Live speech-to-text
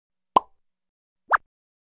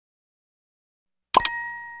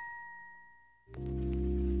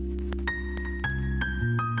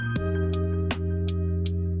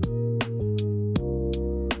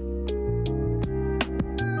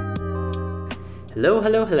Hello,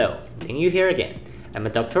 hello, hello. Ling Yu here again. I'm a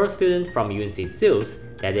doctoral student from UNC SILS,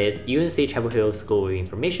 that is UNC Chapel Hill School of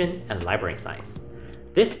Information and Library Science.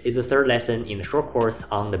 This is the third lesson in the short course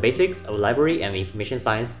on the basics of Library and Information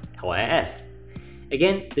Science, LIS.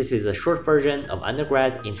 Again, this is a short version of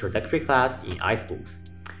undergrad introductory class in iSchools.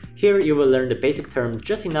 Here you will learn the basic terms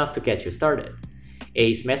just enough to get you started.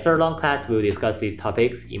 A semester-long class will discuss these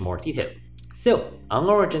topics in more details. So, on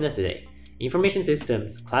our agenda today, information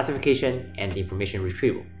systems, classification, and information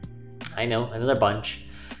retrieval. I know, another bunch.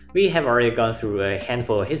 We have already gone through a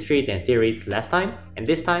handful of histories and theories last time, and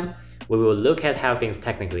this time, we will look at how things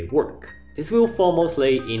technically work. This will fall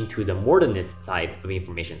mostly into the modernist side of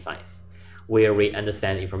information science, where we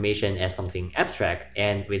understand information as something abstract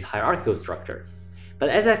and with hierarchical structures. But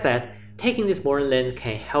as I said, taking this modern lens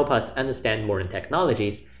can help us understand modern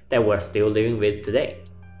technologies that we're still living with today.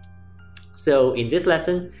 So in this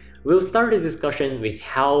lesson, we'll start the discussion with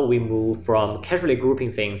how we move from casually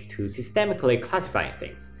grouping things to systemically classifying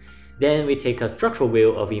things. Then we take a structural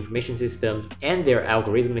view of information systems and their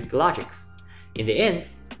algorithmic logics. In the end,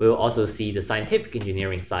 we'll also see the scientific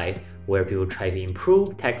engineering side, where people try to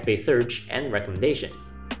improve text-based search and recommendations.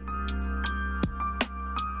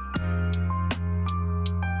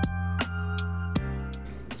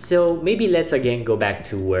 So maybe let's again go back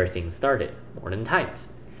to where things started, modern times.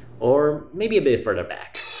 Or maybe a bit further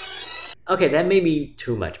back. Okay, that may be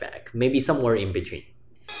too much back, maybe somewhere in between.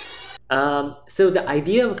 So the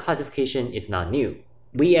idea of classification is not new.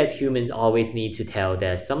 We as humans always need to tell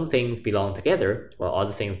that some things belong together while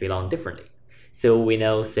other things belong differently. So we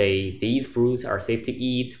know, say, these fruits are safe to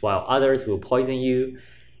eat while others will poison you,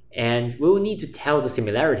 and we will need to tell the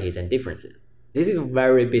similarities and differences. This is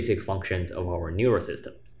very basic functions of our neural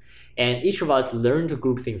systems, and each of us learn to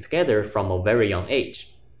group things together from a very young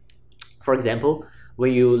age. For example,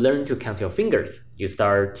 when you learn to count your fingers, you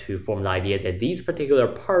start to form the idea that these particular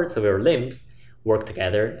parts of your limbs work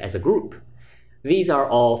together as a group. These are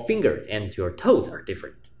all fingers and your toes are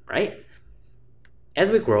different, right? As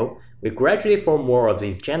we grow, we gradually form more of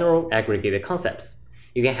these general aggregated concepts.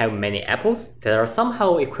 You can have many apples that are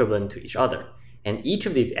somehow equivalent to each other, and each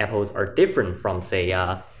of these apples are different from, say,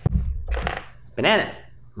 bananas,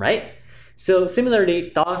 right? So similarly,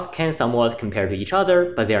 dogs can somewhat compare to each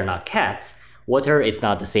other, but they are not cats. Water is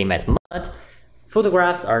not the same as mud.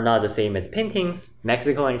 Photographs are not the same as paintings.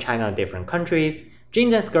 Mexico and China are different countries.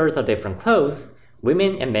 Jeans and skirts are different clothes.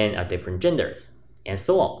 Women and men are different genders, and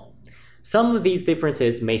so on. Some of these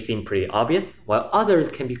differences may seem pretty obvious, while others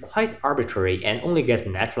can be quite arbitrary and only get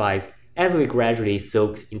naturalized as we gradually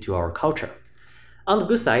soak into our culture. On the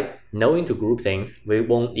good side, knowing to group things, we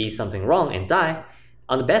won't eat something wrong and die.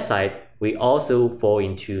 On the bad side, we also fall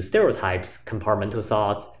into stereotypes, compartmental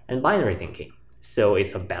thoughts, and binary thinking. So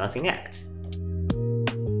it's a balancing act.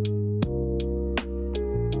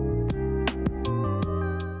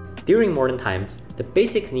 During modern times, the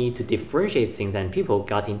basic need to differentiate things and people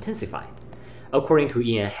got intensified. According to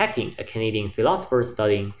Ian Hacking, a Canadian philosopher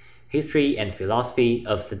studying history and philosophy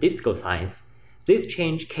of statistical science, this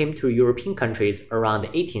change came to European countries around the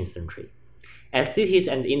 18th century. As cities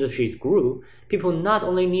and industries grew, people not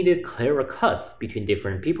only needed clearer cuts between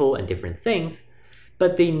different people and different things,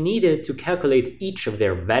 but they needed to calculate each of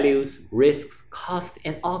their values, risks, costs,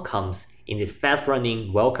 and outcomes in this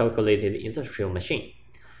fast-running, well-calculated industrial machine.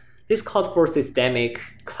 This called for systemic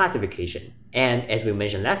classification, and as we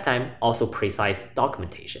mentioned last time, also precise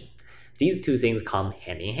documentation. These two things come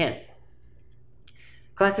hand in hand.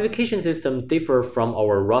 Classification systems differ from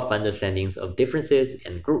our rough understandings of differences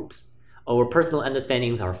and groups. Our personal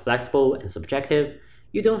understandings are flexible and subjective.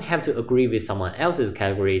 You don't have to agree with someone else's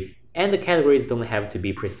categories, and the categories don't have to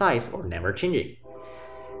be precise or never changing.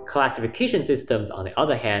 Classification systems, on the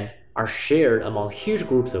other hand, are shared among huge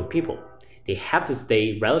groups of people. They have to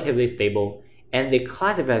stay relatively stable, and they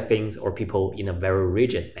classify things or people in a very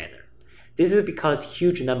rigid manner. This is because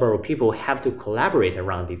huge number of people have to collaborate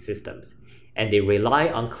around these systems, and they rely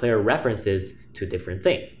on clear references to different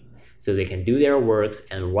things, so they can do their works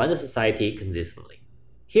and run the society consistently.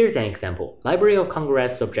 Here's an example: Library of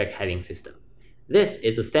Congress subject heading system. This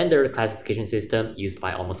is a standard classification system used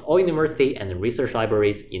by almost all university and research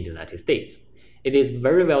libraries in the United States. It is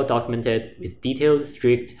very well documented with detailed,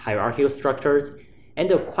 strict hierarchical structures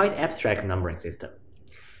and a quite abstract numbering system.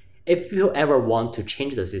 If you ever want to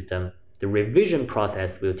change the system, the revision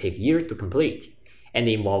process will take years to complete and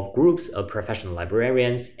involve groups of professional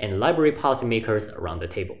librarians and library policymakers around the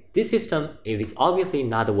table. This system is obviously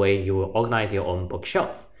not the way you will organize your own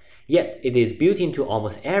bookshelf, yet it is built into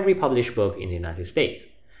almost every published book in the United States.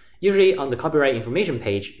 Usually on the copyright information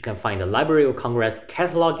page, you can find the Library of Congress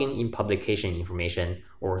Cataloging in Publication Information,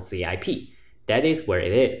 or CIP. That is where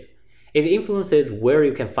it is. It influences where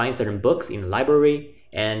you can find certain books in the library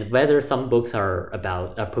and whether some books are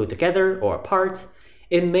put together or apart.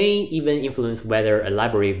 It may even influence whether a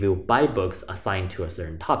library will buy books assigned to a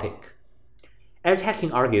certain topic. As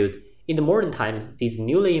Hacking argued, in the modern times, these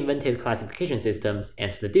newly invented classification systems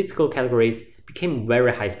and statistical categories became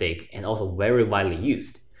very high-stake and also very widely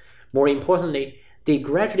used. More importantly, they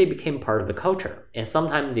gradually became part of the culture, and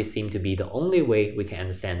sometimes they seem to be the only way we can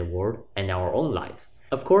understand the world and our own lives.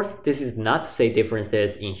 Of course, this is not to say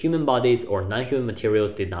differences in human bodies or non-human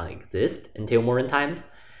materials did not exist until modern times,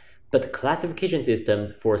 but classification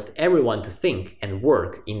systems forced everyone to think and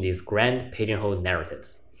work in these grand pigeonhole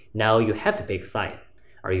narratives. Now you have to pick a side.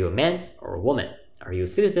 Are you a man or a woman? Are you a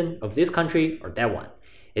citizen of this country or that one?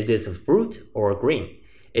 Is this a fruit or a green?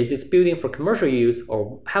 Is this building for commercial use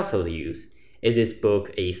or household use? Is this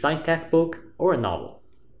book a science textbook or a novel?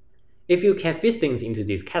 If you can fit things into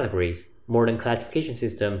these categories, modern classification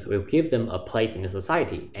systems will give them a place in the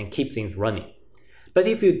society and keep things running. But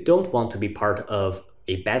if you don't want to be part of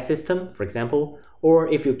a bad system, for example, or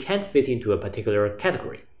if you can't fit into a particular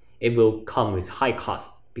category, it will come with high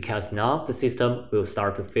costs because now the system will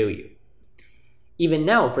start to fail you. Even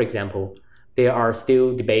now, for example, there are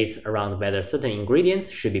still debates around whether certain ingredients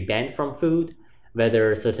should be banned from food,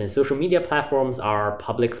 whether certain social media platforms are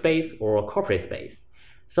public space or corporate space.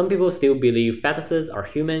 Some people still believe fetuses are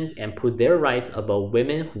humans and put their rights above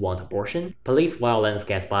women who want abortion. Police violence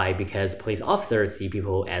gets by because police officers see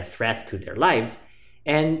people as threats to their lives,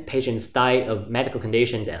 and patients die of medical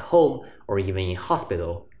conditions at home or even in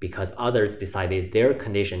hospital because others decided their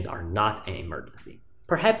conditions are not an emergency.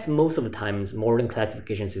 Perhaps most of the times modern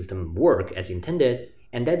classification systems work as intended,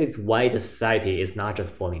 and that is why the society is not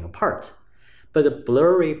just falling apart. But the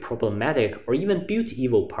blurry, problematic, or even built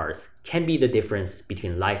evil parts can be the difference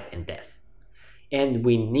between life and death. And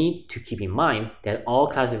we need to keep in mind that all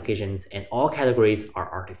classifications and all categories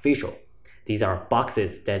are artificial. These are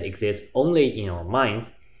boxes that exist only in our minds,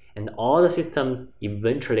 and all the systems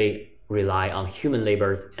eventually rely on human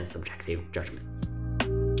labors and subjective judgments.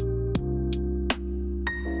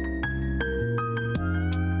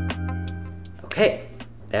 Okay,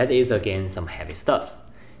 that is again some heavy stuff.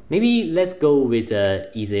 Maybe let's go with an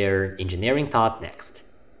easier engineering thought next.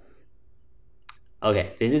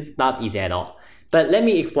 Okay, this is not easy at all, but let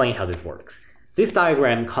me explain how this works. This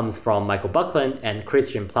diagram comes from Michael Buckland and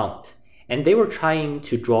Christian Plant, and they were trying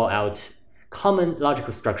to draw out common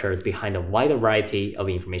logical structures behind a wide variety of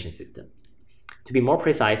information systems. To be more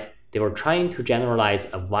precise, they were trying to generalize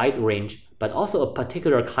a wide range, but also a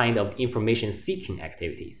particular kind of information-seeking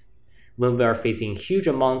activities. When we are facing huge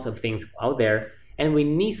amounts of things out there, and we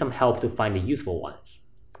need some help to find the useful ones.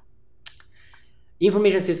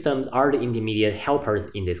 Information systems are the intermediate helpers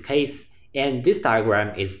in this case, and this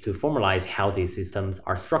diagram is to formalize how these systems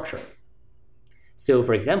are structured. So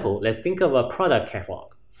for example, let's think of a product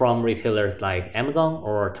catalog from retailers like Amazon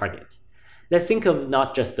or Target. Let's think of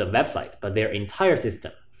not just the website, but their entire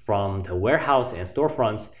system, from the warehouse and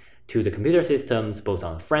storefronts to the computer systems, both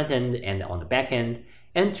on the front end and on the back end,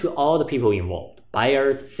 and to all the people involved,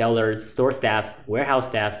 buyers, sellers, store staffs, warehouse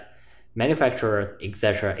staffs, manufacturers,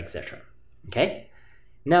 etc., etc. Okay?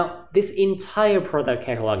 Now, this entire product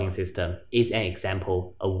cataloging system is an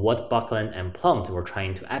example of what Buckland and Plant were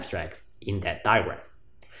trying to abstract in that diagram.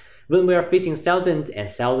 When we are facing thousands and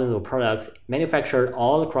thousands of products manufactured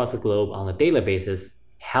all across the globe on a daily basis,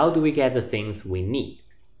 how do we get the things we need?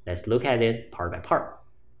 Let's look at it part by part.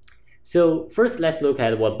 So first, let's look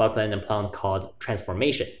at what Buckland and Plant called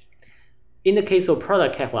transformation. In the case of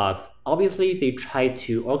product catalogs, obviously they try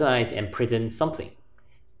to organize and present something.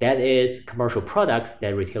 That is, commercial products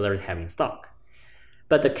that retailers have in stock.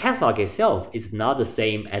 But the catalog itself is not the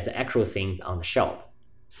same as the actual things on the shelves.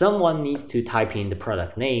 Someone needs to type in the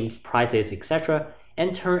product names, prices, etc.,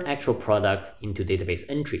 and turn actual products into database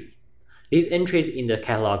entries. These entries in the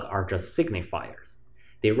catalog are just signifiers.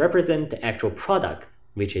 They represent the actual product,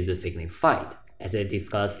 which is signified, as I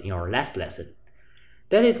discussed in our last lesson.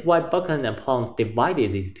 That is why Buckland and Plant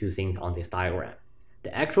divided these two things on this diagram.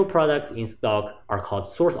 The actual products in stock are called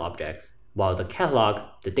source objects, while the catalog,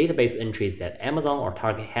 the database entries that Amazon or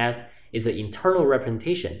Target has, is an internal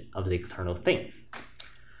representation of the external things.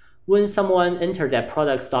 When someone enters that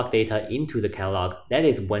product stock data into the catalog, that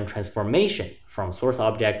is when transformation from source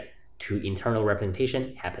objects to internal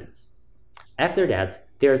representation happens. After that,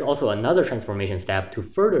 there is also another transformation step to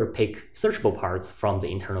further pick searchable parts from the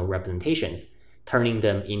internal representations, turning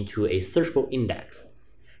them into a searchable index.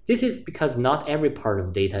 This is because not every part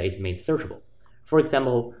of data is made searchable. For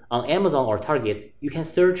example, on Amazon or Target, you can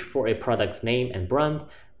search for a product's name and brand,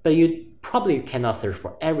 But you probably cannot search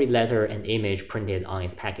for every letter and image printed on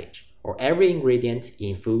its package, or every ingredient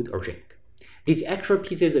in food or drink. These extra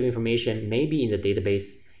pieces of information may be in the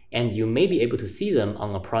database, and you may be able to see them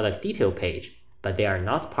on a product detail page, but they are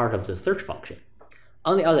not part of the search function.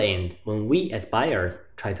 On the other end, when we as buyers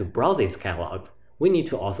try to browse these catalogs, we need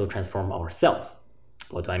to also transform ourselves.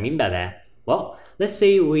 What do I mean by that? Well, let's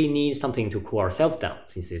say we need something to cool ourselves down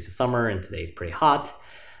since it's summer and today is pretty hot.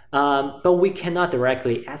 But we cannot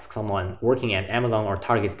directly ask someone working at Amazon or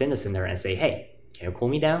Target's data center and say, hey, can you cool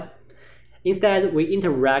me down? Instead, we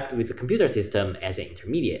interact with the computer system as an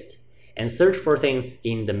intermediate and search for things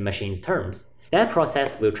in the machine's terms. That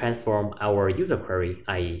process will transform our user query,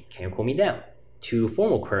 i.e., can you cool me down, to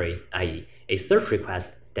formal query, i.e., a search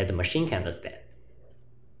request that the machine can understand.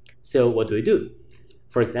 So what do we do?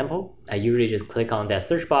 For example, I usually just click on that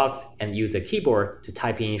search box and use a keyboard to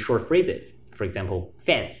type in short phrases, for example,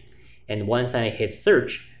 fans. And once I hit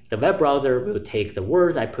search, the web browser will take the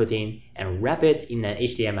words I put in and wrap it in an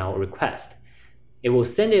HTML request. It will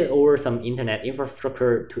send it over some internet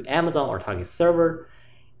infrastructure to Amazon or Target server,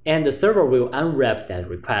 and the server will unwrap that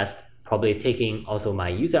request, probably taking also my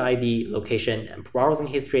user ID, location, and browsing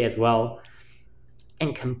history as well,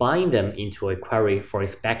 and combine them into a query for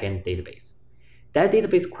its backend database. That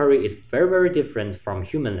database query is very, very different from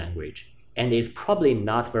human language, and is probably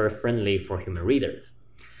not very friendly for human readers.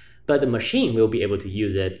 But the machine will be able to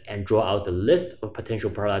use it and draw out a list of potential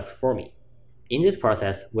products for me. In this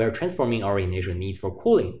process, we are transforming our initial needs for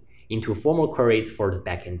cooling into formal queries for the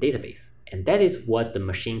backend database, and that is what the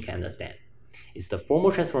machine can understand. It's the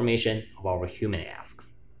formal transformation of our human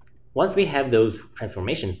asks. Once we have those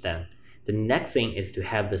transformations done, the next thing is to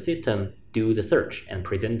have the system do the search and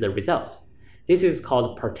present the results. This is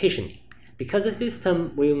called partitioning, because the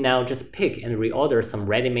system will now just pick and reorder some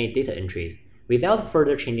ready-made data entries without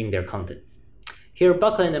further changing their contents. Here,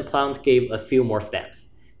 Buckland and Plant gave a few more steps.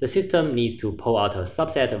 The system needs to pull out a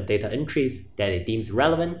subset of data entries that it deems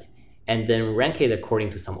relevant, and then rank it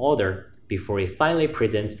according to some order before it finally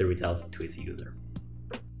presents the results to its user.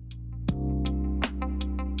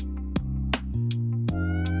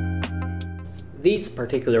 These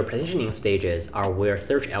particular partitioning stages are where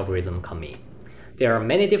search algorithms come in. There are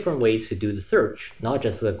many different ways to do the search, not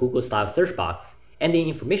just the Google-style search box, and in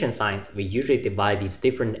information science, we usually divide these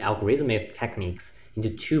different algorithmic techniques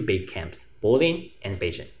into two big camps, Boolean and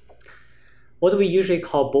Bayesian. What we usually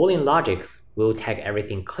call Boolean logics will tag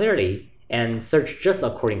everything clearly and search just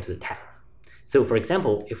according to the tags. So for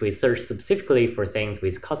example, if we search specifically for things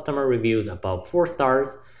with customer reviews above 4 stars,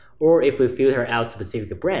 or if we filter out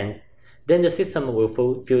specific brands, then the system will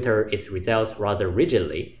filter its results rather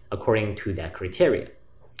rigidly according to that criteria.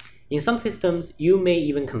 In some systems, you may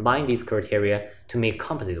even combine these criteria to make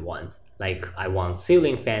composite ones, like I want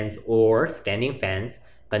ceiling fans or standing fans,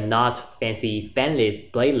 but not fancy fanless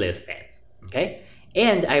bladeless fans, okay?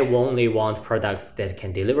 And I only want products that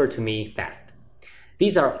can deliver to me fast.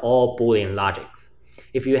 These are all Boolean logics.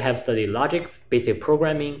 If you have studied logics, basic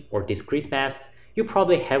programming, or discrete math, you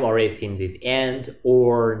probably have already seen these AND,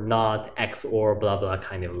 or, not, XOR, blah blah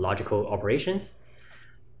kind of logical operations.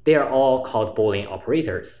 They are all called Boolean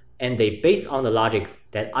operators, and they base on the logics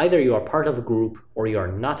that either you are part of a group or you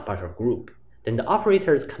are not part of a group. Then the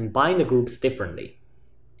operators combine the groups differently.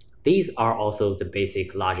 These are also the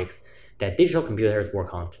basic logics that digital computers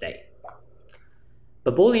work on today.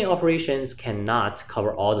 But Boolean operations cannot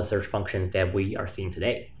cover all the search functions that we are seeing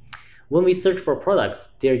today. When we search for products,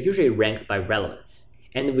 they are usually ranked by relevance.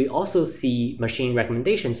 And we also see machine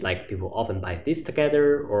recommendations like people often buy this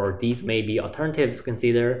together, or these may be alternatives to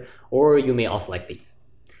consider, or you may also like these.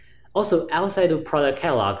 Also, outside of product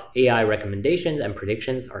catalogs, AI recommendations and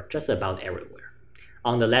predictions are just about everywhere.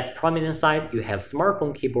 On the less prominent side, you have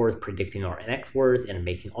smartphone keyboards predicting our next words and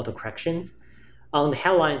making autocorrections. On the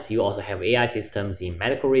headlines, you also have AI systems in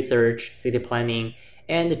medical research, city planning,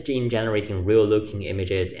 and in generating real-looking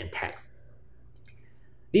images and text.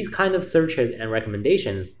 These kind of searches and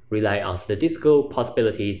recommendations rely on statistical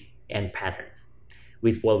possibilities and patterns,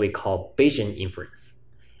 with what we call Bayesian inference,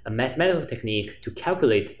 a mathematical technique to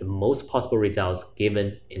calculate the most possible results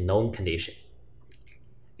given a known condition.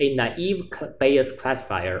 A naive Bayes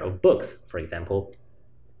classifier of books, for example,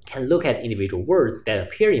 can look at individual words that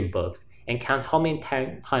appear in books and count how many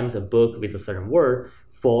times a book with a certain word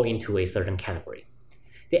fall into a certain category.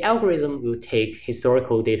 The algorithm will take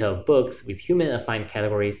historical data of books with human-assigned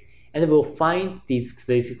categories and will find these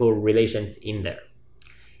statistical relations in there.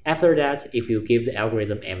 After that, if you give the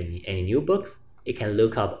algorithm any new books, it can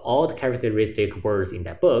look up all the characteristic words in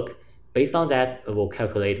that book. Based on that, it will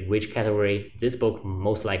calculate which category this book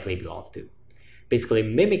most likely belongs to. basically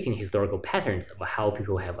mimicking historical patterns of how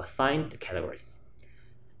people have assigned the categories.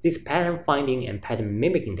 This pattern finding and pattern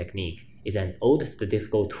mimicking technique is an old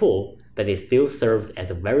statistical tool, but it still serves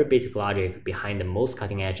as a very basic logic behind the most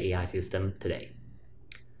cutting-edge AI system today.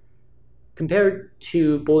 Compared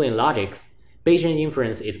to Boolean logics, Bayesian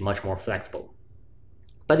inference is much more flexible.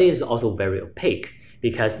 But it is also very opaque,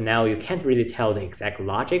 because now you can't really tell the exact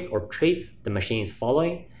logic or traits the machine is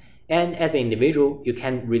following, and as an individual, you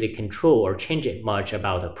can't really control or change it much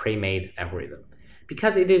about a pre-made algorithm,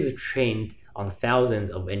 because it is trained on thousands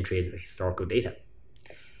of entries of historical data.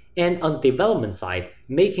 And on the development side,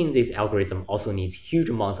 making this algorithm also needs huge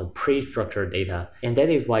amounts of pre-structured data, and that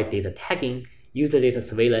is why data tagging, user data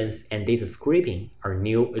surveillance, and data scraping are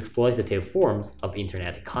new exploitative forms of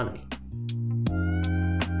internet economy.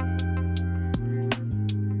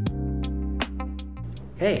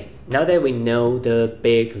 Okay, now that we know the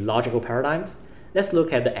big logical paradigms, let's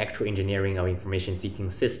look at the actual engineering of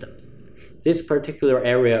information-seeking systems. This particular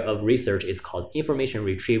area of research is called information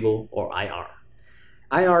retrieval, or IR.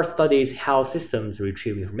 IR studies how systems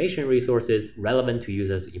retrieve information resources relevant to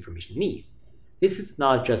users' information needs. This is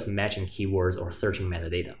not just matching keywords or searching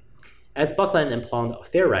metadata. As Buckland and Plant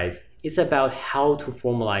theorize, it's about how to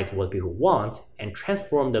formalize what people want and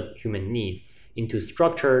transform the human needs into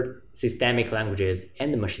structured, systemic languages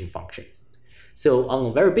and machine functions. So on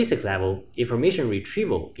a very basic level, information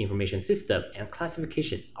retrieval, information system, and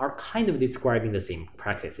classification are kind of describing the same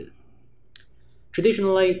practices.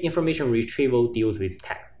 Traditionally, information retrieval deals with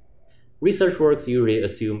text. Research works usually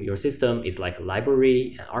assume your system is like a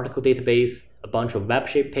library, an article database, a bunch of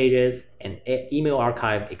web-shaped pages, an email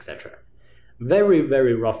archive, etc. Very,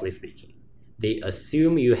 very roughly speaking, they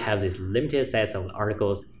assume you have this limited set of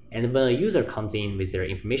articles, and when a user comes in with their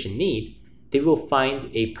information need, they will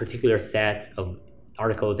find a particular set of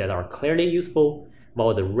articles that are clearly useful,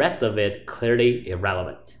 while the rest of it clearly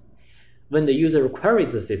irrelevant. When the user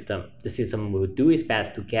queries the system will do its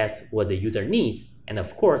best to guess what the user needs, and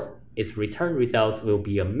of course, its return results will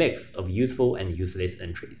be a mix of useful and useless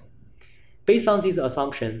entries. Based on this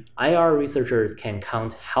assumption, IR researchers can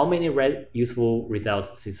count how many useful results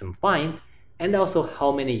the system finds, and also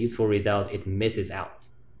how many useful results it misses out.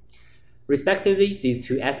 Respectively, these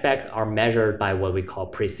two aspects are measured by what we call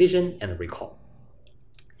precision and recall.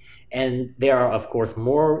 And there are, of course,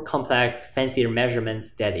 more complex, fancier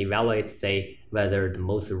measurements that evaluate, say, whether the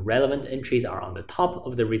most relevant entries are on the top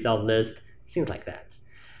of the result list, things like that.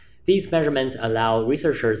 These measurements allow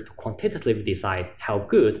researchers to quantitatively decide how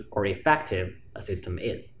good or effective a system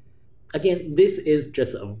is. Again, this is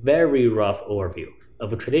just a very rough overview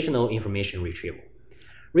of a traditional information retrieval.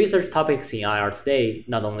 Research topics in IR today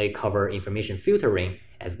not only cover information filtering,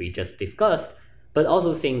 as we just discussed, but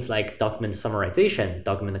also things like document summarization,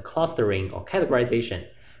 document clustering or categorization,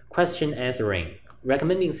 question answering,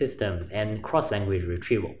 recommending systems, and cross-language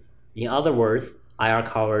retrieval. In other words, IR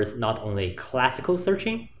covers not only classical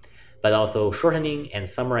searching, but also shortening and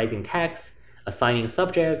summarizing text, assigning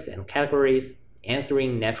subjects and categories,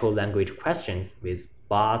 answering natural language questions with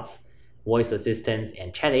bots, voice assistants,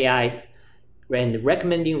 and chat AIs, and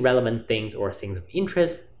recommending relevant things or things of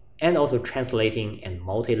interest, and also translating and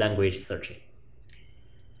multi-language searching.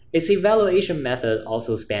 Its evaluation method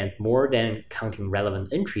also spans more than counting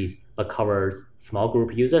relevant entries, but covers small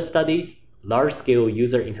group user studies, large-scale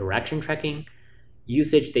user interaction tracking,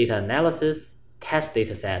 usage data analysis, test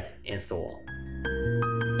dataset, and so on.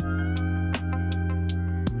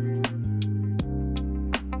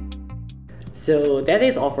 So that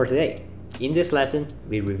is all for today. In this lesson,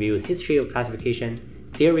 we reviewed history of classification,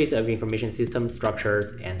 theories of information system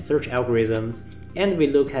structures and search algorithms, and we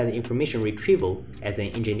looked at information retrieval as an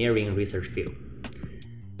engineering research field.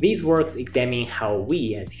 These works examine how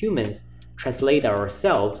we as humans translate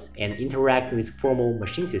ourselves and interact with formal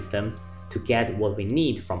machine systems to get what we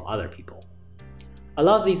need from other people. A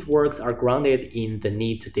lot of these works are grounded in the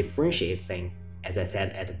need to differentiate things, as I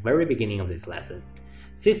said at the very beginning of this lesson.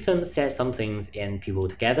 Systems set some things and people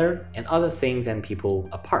together, and other things and people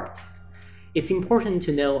apart. It's important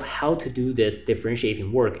to know how to do this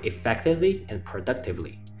differentiating work effectively and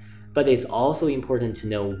productively. But it's also important to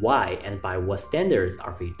know why and by what standards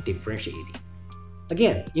are we differentiating.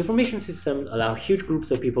 Again, information systems allow huge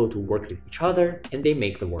groups of people to work with each other, and they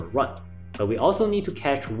make the world run. But we also need to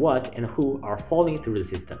catch what and who are falling through the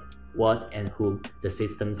system, what and who the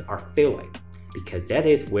systems are failing, because that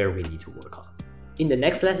is where we need to work on. In the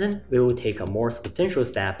next lesson, we will take a more substantial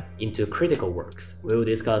step into critical works. We will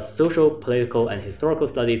discuss social, political, and historical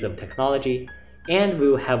studies of technology, and we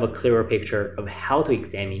will have a clearer picture of how to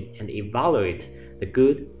examine and evaluate the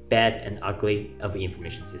good, bad, and ugly of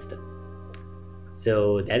information systems.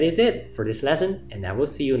 So that is it for this lesson, and I will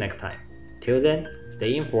see you next time. Till then,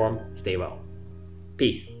 stay informed, stay well.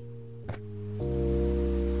 Peace.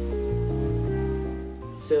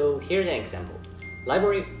 So here's an example.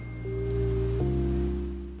 Library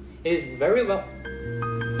is very well.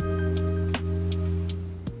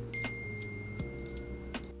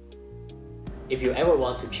 If you ever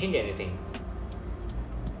want to change anything,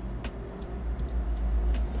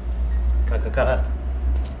 cut.